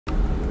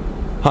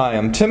Hi,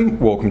 I'm Tim.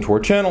 Welcome to our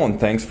channel and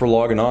thanks for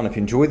logging on. If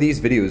you enjoy these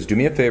videos, do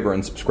me a favor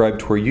and subscribe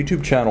to our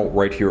YouTube channel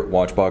right here at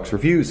Watchbox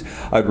Reviews.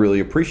 I'd really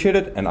appreciate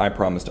it, and I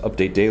promise to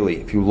update daily.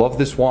 If you love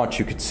this watch,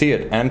 you could see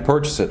it and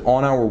purchase it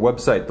on our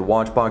website,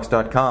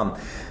 thewatchbox.com.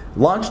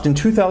 Launched in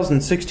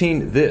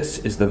 2016, this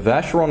is the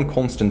Vacheron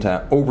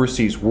Constantin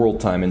Overseas World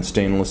Time in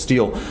stainless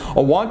steel,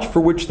 a watch for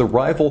which the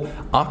rival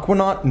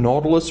Aquanaut,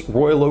 Nautilus,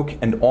 Royal Oak,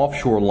 and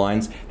Offshore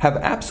lines have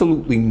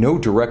absolutely no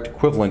direct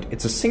equivalent.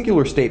 It's a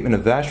singular statement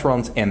of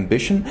Vacheron's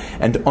ambition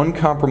and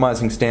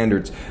uncompromising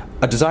standards,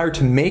 a desire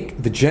to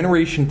make the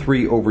Generation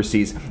 3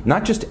 Overseas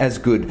not just as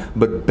good,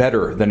 but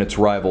better than its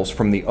rivals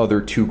from the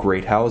other two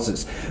great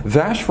houses.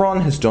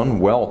 Vacheron has done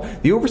well.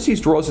 The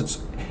Overseas draws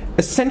its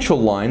essential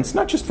lines,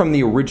 not just from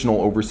the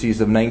original Overseas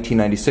of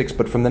 1996,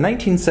 but from the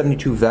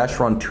 1972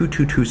 Vacheron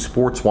 222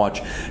 sports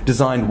watch,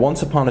 designed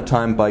once upon a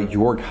time by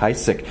Jörg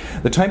Heisek.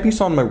 The timepiece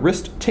on my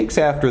wrist takes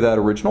after that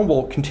original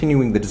while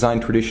continuing the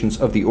design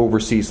traditions of the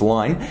Overseas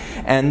line,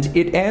 and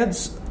it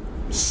adds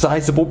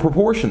sizable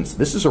proportions.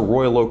 This is a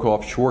Royal Oak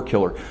Offshore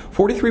killer,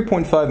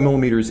 43.5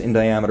 millimeters in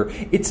diameter.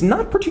 It's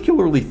not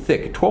particularly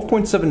thick,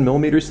 12.7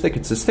 millimeters thick.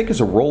 It's as thick as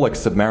a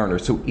Rolex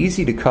Submariner, so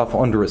easy to cuff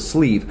under a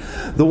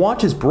sleeve. The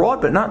watch is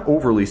broad, but not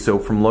overly so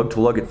from lug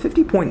to lug at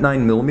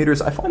 50.9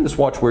 millimeters. I find this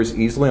watch wears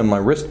easily on my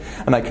wrist,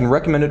 and I can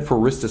recommend it for a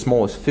wrist as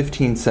small as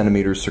 15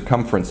 centimeters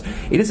circumference.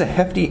 It is a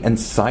hefty and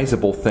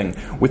sizable thing.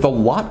 With a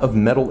lot of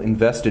metal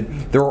invested,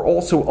 there are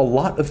also a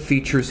lot of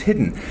features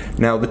hidden.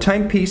 Now, the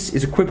timepiece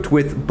is equipped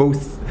with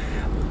both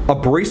a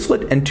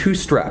bracelet and two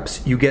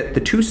straps. You get the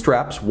two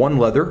straps, one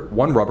leather,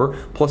 one rubber,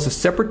 plus a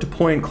separate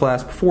deployant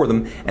clasp for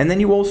them, and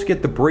then you also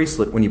get the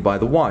bracelet when you buy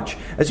the watch.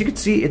 As you can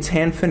see, it's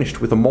hand finished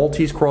with a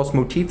Maltese cross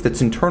motif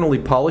that's internally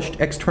polished,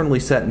 externally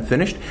satin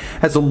finished,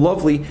 has a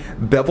lovely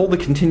bevel that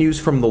continues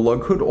from the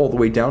lug hood all the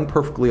way down,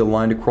 perfectly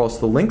aligned across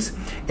the links.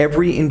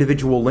 Every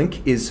individual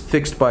link is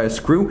fixed by a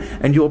screw,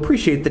 and you'll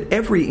appreciate that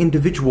every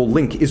individual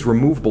link is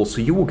removable,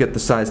 so you will get the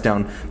size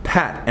down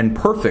pat and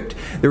perfect.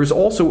 There is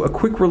also a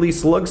quick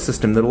release lug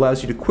system that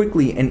allows you to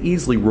quickly and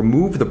easily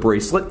remove the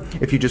bracelet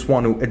if you just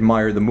want to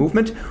admire the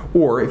movement,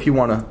 or if you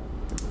want to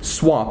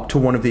swap to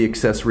one of the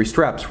accessory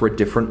straps for a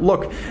different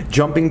look.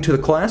 Jumping to the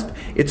clasp,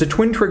 it's a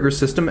twin trigger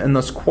system and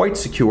thus quite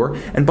secure.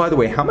 And by the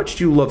way, how much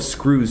do you love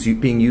screws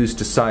being used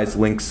to size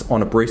links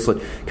on a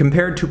bracelet?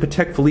 Compared to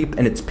Patek Philippe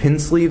and its pin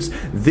sleeves,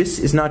 this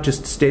is not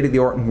just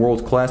state-of-the-art and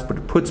world-class, but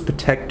it puts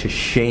Patek to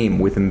shame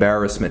with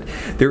embarrassment.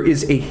 There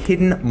is a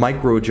hidden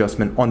micro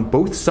adjustment on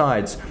both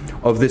sides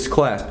of this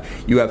clasp.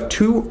 You have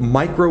two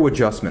micro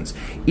adjustments.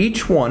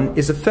 Each one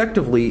is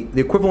effectively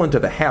the equivalent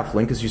of a half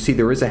link. As you see,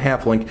 there is a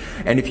half link,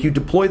 and if you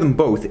deploy them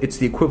both, it's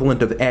the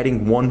equivalent of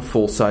adding one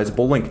full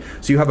sizable link.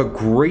 So you have a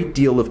great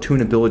deal of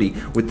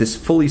tunability with this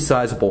fully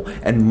sizable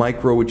and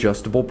micro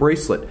adjustable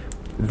bracelet.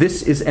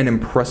 This is an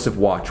impressive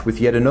watch with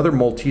yet another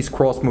Maltese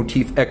cross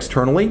motif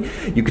externally.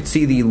 You could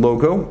see the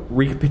logo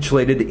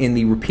recapitulated in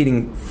the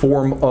repeating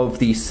form of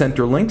the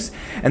center links,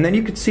 and then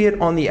you could see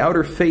it on the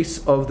outer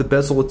face of the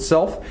bezel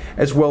itself,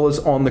 as well as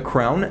on the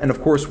crown. And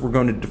of course, we're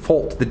going to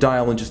default to the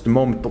dial in just a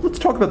moment, but let's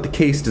talk about the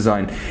case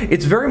design.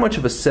 It's very much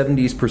of a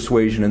 70s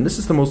persuasion, and this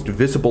is the most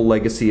visible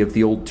legacy of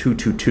the old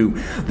 222.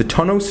 The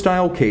tonneau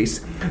style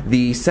case,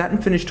 the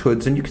satin finished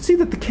hoods, and you can see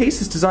that the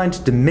case is designed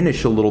to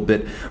diminish a little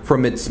bit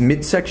from its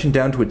midsection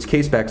down to its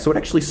case back, so it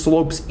actually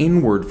slopes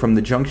inward from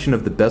the junction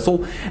of the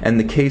bezel and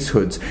the case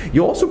hoods.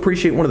 You'll also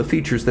appreciate one of the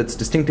features that's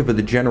distinctive of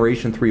the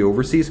Generation 3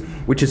 Overseas,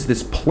 which is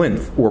this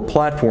plinth or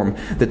platform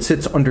that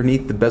sits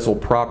underneath the bezel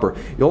proper.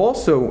 You'll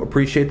also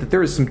appreciate that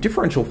there is some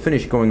differential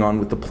finish going on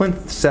with the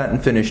plinth satin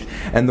finished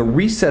and the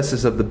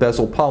recesses of the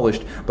bezel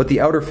polished, but the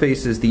outer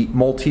face is the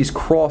Maltese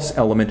cross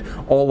element,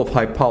 all of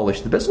high polish.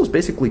 The bezel is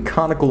basically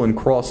conical in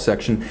cross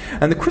section,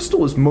 and the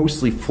crystal is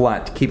mostly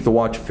flat to keep the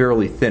watch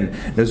fairly thin.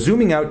 Now,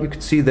 zooming out, you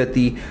can see that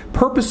the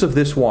purpose of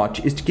this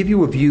watch is to give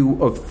you a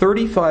view of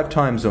 35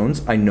 time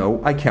zones. I know,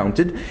 I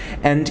counted,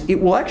 and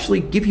it will actually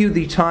give you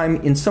the time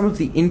in some of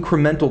the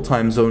incremental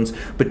time zones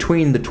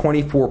between the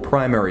 24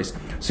 primaries.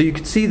 So you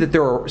can see that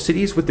there are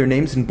cities with their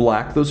names in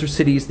black. Those are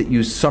cities that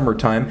use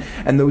summertime,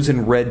 and those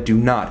in red do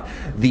not.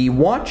 The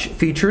watch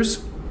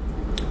features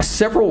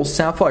several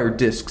sapphire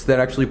discs that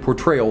actually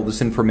portray all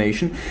this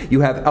information.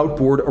 You have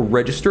outboard a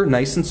register,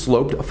 nice and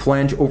sloped, a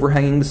flange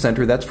overhanging the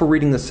center. That's for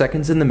reading the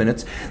seconds and the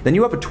minutes. Then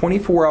you have a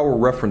 24-hour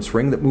reference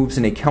ring that moves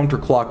in a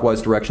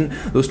counterclockwise direction.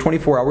 Those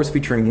 24 hours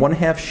featuring one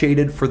half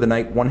shaded for the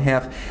night, one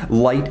half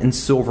light and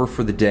silver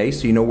for the day,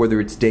 so you know whether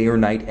it's day or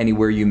night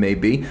anywhere you may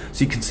be.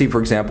 So you can see, for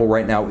example,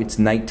 right now it's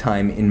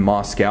nighttime in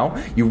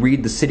Moscow. You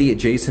read the city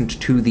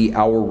adjacent to the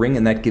hour ring,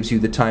 and that gives you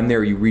the time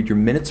there. You read your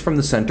minutes from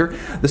the center.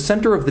 The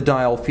center of the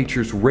dial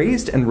features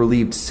raised and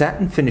relieved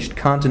satin finished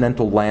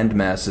continental land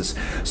masses.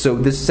 So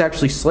this is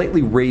actually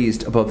slightly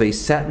raised above a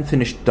satin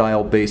finished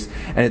dial base,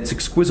 and it's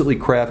exquisitely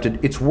crafted.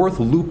 It's worth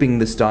looping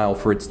this dial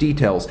for its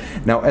details.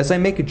 Now, as I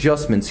make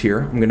adjustments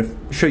here, I'm going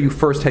to show you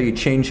first how you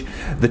change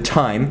the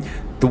time.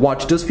 The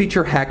watch does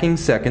feature hacking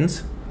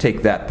seconds,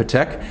 Take that,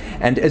 Patek.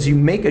 And as you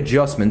make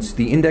adjustments,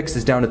 the index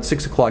is down at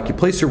 6 o'clock. You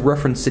place your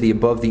reference city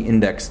above the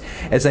index.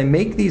 As I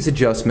make these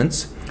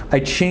adjustments, I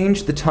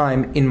change the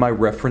time in my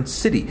reference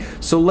city.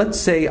 So let's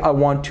say I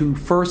want to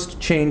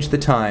first change the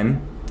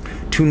time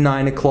to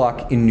 9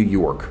 o'clock in New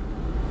York.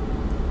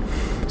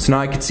 So now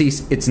I can see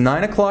it's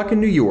 9 o'clock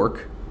in New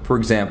York, for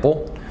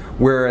example,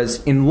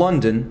 whereas in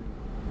London,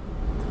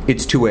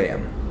 it's 2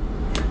 a.m.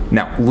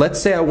 Now, let's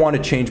say I want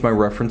to change my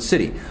reference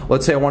city.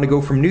 Let's say I want to go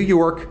from New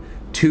York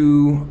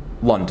to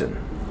London.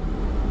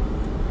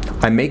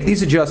 I make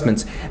these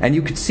adjustments, and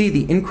you can see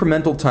the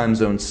incremental time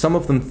zones, some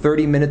of them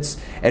 30 minutes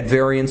at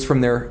variance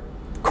from their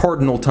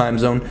cardinal time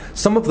zone,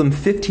 some of them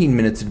 15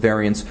 minutes at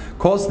variance,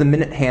 cause the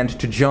minute hand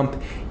to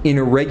jump in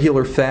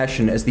irregular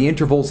fashion as the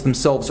intervals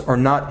themselves are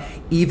not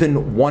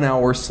even 1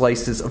 hour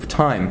slices of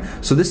time.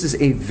 So this is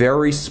a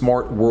very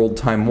smart world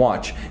time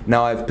watch.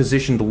 Now I've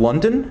positioned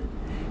London,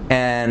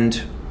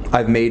 and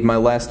I've made my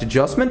last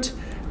adjustment,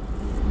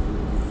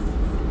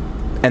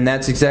 and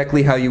that's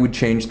exactly how you would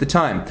change the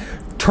time.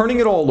 Turning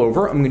it all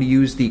over, I'm going to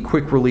use the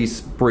quick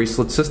release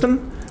bracelet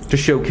system to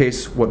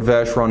showcase what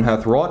Vacheron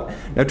hath wrought.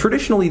 Now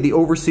traditionally the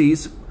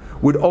Overseas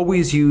would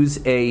always use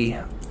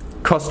a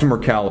customer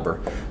caliber.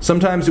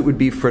 Sometimes it would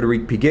be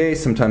Frédéric Piguet,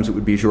 sometimes it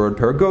would be Gerard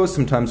Perregaux,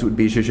 sometimes it would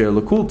be Jaeger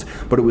LeCoultre,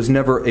 but it was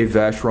never a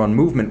Vacheron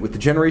movement. With the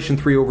Generation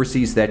 3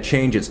 Overseas, that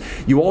changes.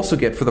 You also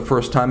get for the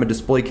first time a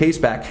display case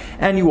back,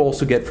 and you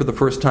also get for the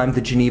first time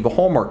the Geneva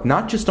Hallmark,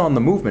 not just on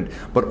the movement,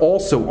 but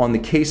also on the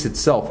case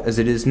itself, as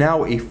it is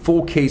now a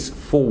full case,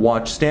 full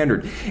watch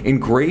standard.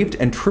 Engraved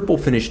and triple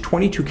finished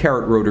 22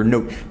 karat rotor,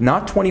 note,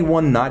 not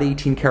 21, not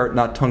 18 karat,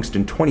 not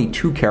tungsten,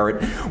 22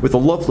 karat, with a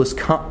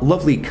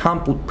lovely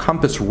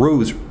compass rose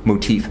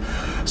motif.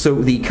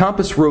 So the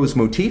compass rose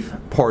motif,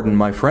 pardon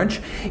my French,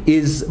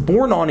 is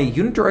born on a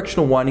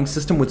unidirectional winding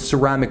system with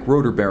ceramic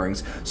rotor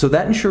bearings. So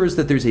that ensures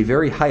that there's a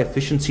very high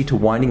efficiency to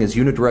winding, as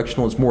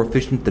unidirectional is more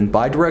efficient than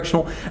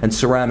bidirectional, and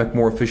ceramic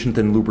more efficient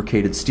than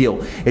lubricated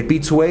steel. It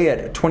beats away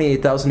at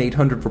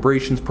 28,800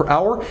 vibrations per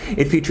hour.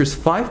 It features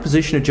 5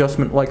 position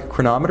adjustment like a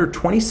chronometer,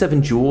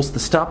 27 joules, the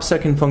stop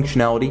second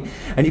functionality,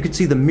 and you can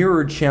see the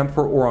mirrored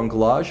chamfer or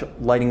anglage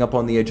lighting up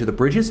on the edge of the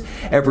bridges.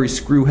 Every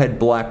screw head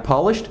black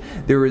polished.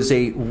 There is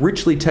a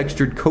richly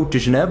textured Côte de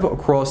Genève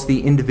across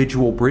the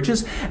individual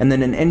bridges, and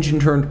then an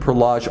engine-turned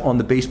perlage on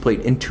the base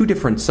plate in 2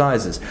 different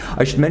sizes.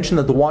 I should mention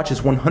that the watch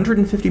is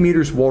 150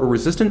 meters water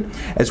resistant,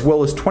 as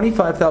well as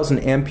 25,000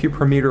 ampere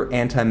per meter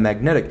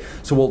anti-magnetic.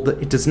 So while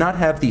it does not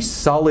have the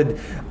solid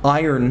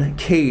iron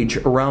cage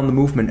around the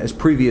movement as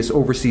previous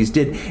Overseas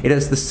did, it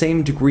has the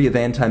same degree of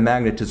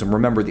anti-magnetism.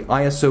 Remember, the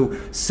ISO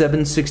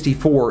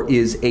 764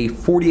 is a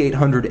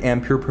 4,800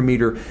 ampere per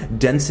meter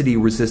density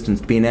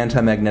resistance to be an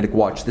anti-magnetic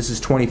watch. This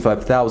is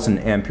 25,000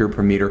 ampere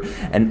per meter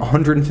and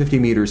 150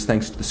 meters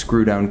thanks to the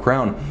screw-down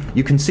crown.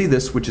 You can see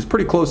this, which is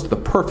pretty close to the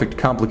perfect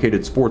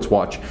complicated sports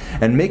watch,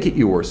 and make it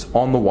yours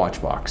on the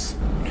Watchbox.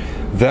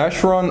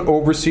 Vacheron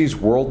Overseas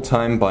World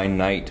Time by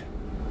Night.